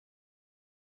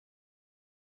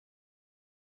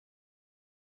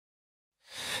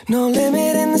No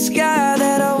limit in the sky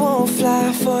that I won't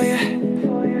fly for you.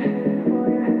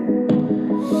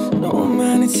 No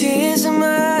amount of tears in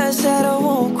my eyes that I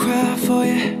won't cry for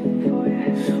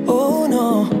you. Oh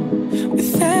no,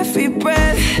 with every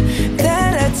breath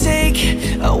that I take,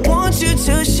 I want you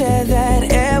to share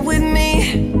that air with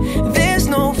me. There's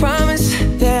no promise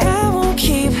that I won't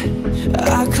keep.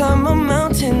 I climb a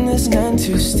mountain that's none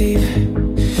too steep.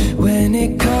 When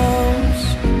it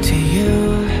comes to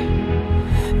you,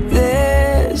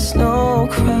 there's no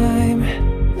crime.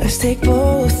 Let's take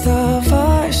both of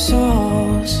our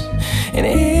souls and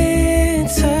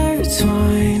intertwine.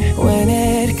 When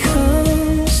it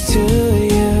comes to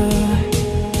you,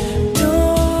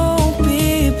 don't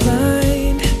be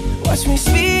blind. Watch me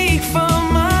speak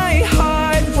from my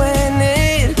heart. When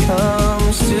it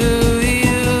comes to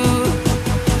you,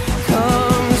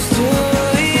 comes to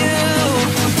you.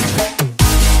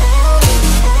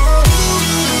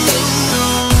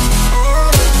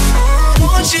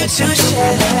 Want you to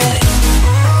share that.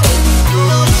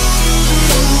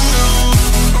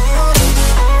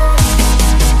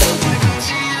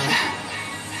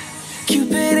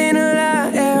 Cupid in a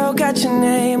light arrow got your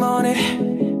name on it.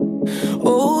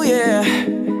 Oh yeah.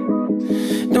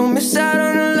 Don't miss out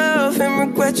on the love and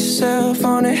regret yourself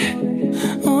on it.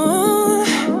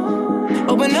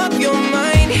 Open up your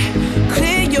mind,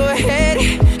 clear your head.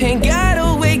 Ain't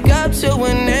gotta wake up to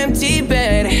an empty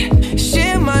bed.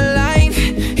 Share my life,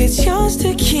 it's yours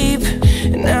to keep.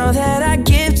 Now that I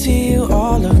give to you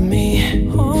all of me.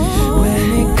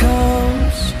 When it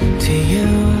comes to you,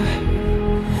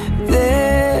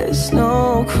 there's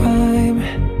no crime.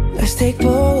 Let's take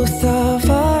both of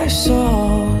our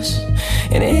souls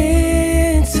and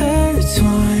intertwine.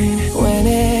 When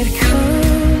it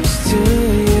comes to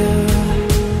you,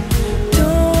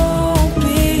 don't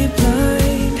be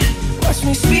blind. Watch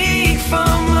me speak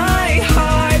from my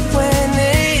heart. When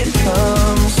it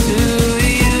comes to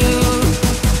you,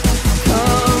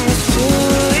 comes to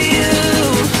you.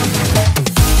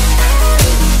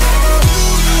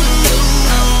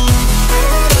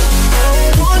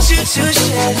 Want you to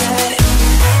share that.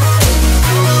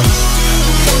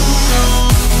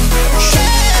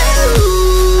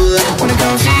 When it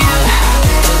comes to you,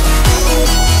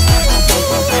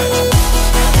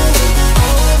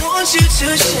 want you to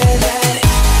share that.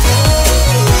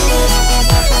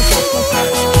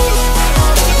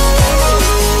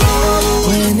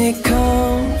 When it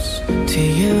comes to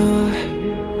you,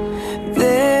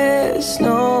 there's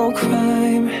no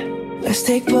crime. Let's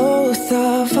take both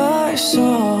of our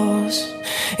souls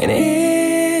and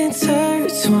intertwine.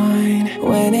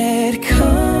 When it